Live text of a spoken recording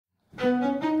Shoot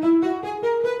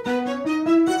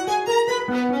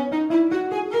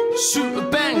a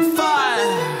bang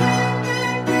fire.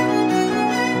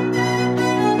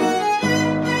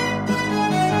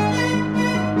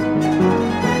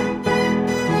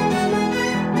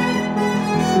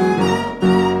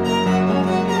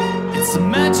 It's a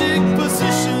magic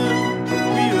position we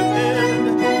are in.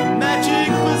 The magic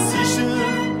position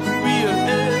we are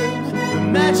in. The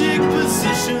magic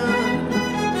position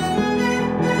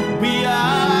we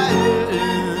are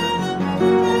in.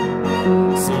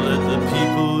 So let the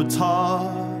people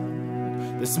talk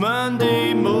this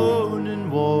Monday morning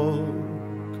walk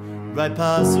right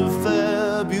past the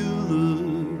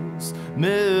fabulous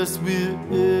mess we're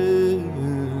in.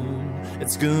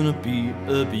 It's gonna be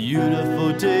a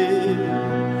beautiful day.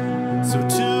 So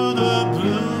to the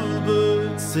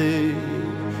bluebirds say,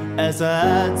 as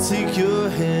I take your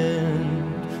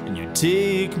hand and you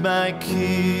take my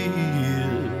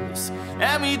kiss,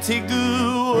 and we take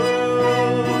the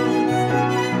world,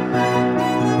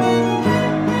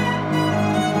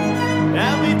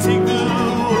 and we take the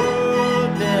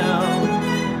world down.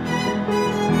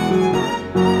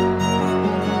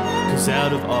 'Cause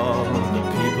out of all the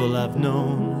people I've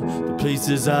known, the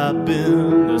places I've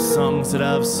been, the songs that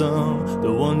I've sung,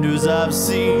 the wonders I've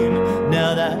seen,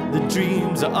 now that the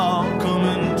dreams are all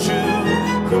coming true,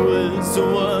 who is the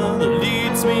one that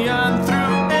leads me on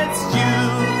through? It's you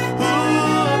who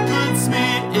puts me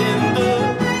in the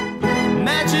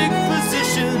magic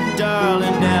position,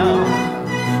 darling. Now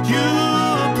you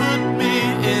put me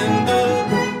in the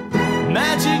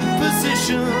magic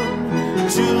position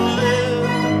to live,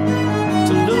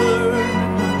 to learn,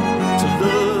 to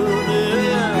love,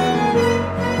 yeah.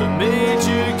 The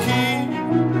major key,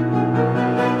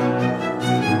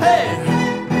 hey,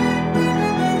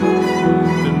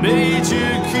 the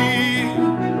major key,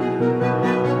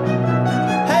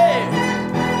 hey.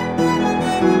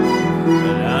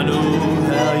 I know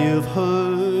how you've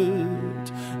hurt,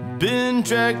 been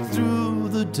dragged through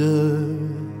the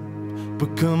dirt, but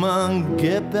come on,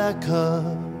 get back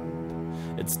up.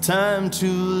 It's time to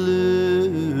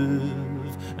live,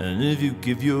 and if you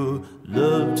give your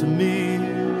love to me,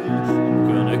 I'm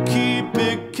gonna keep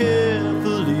it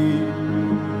carefully,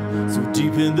 so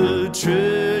deep in the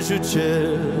treasure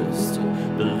chest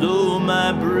below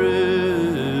my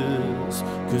breast.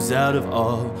 'Cause out of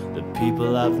all the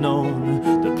people I've known,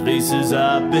 the places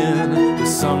I've been, the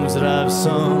songs that I've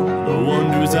sung, the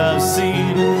wonders I've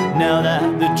seen, now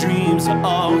that the dreams are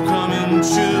all coming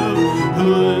true,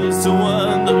 who is the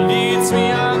one that leads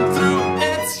me on?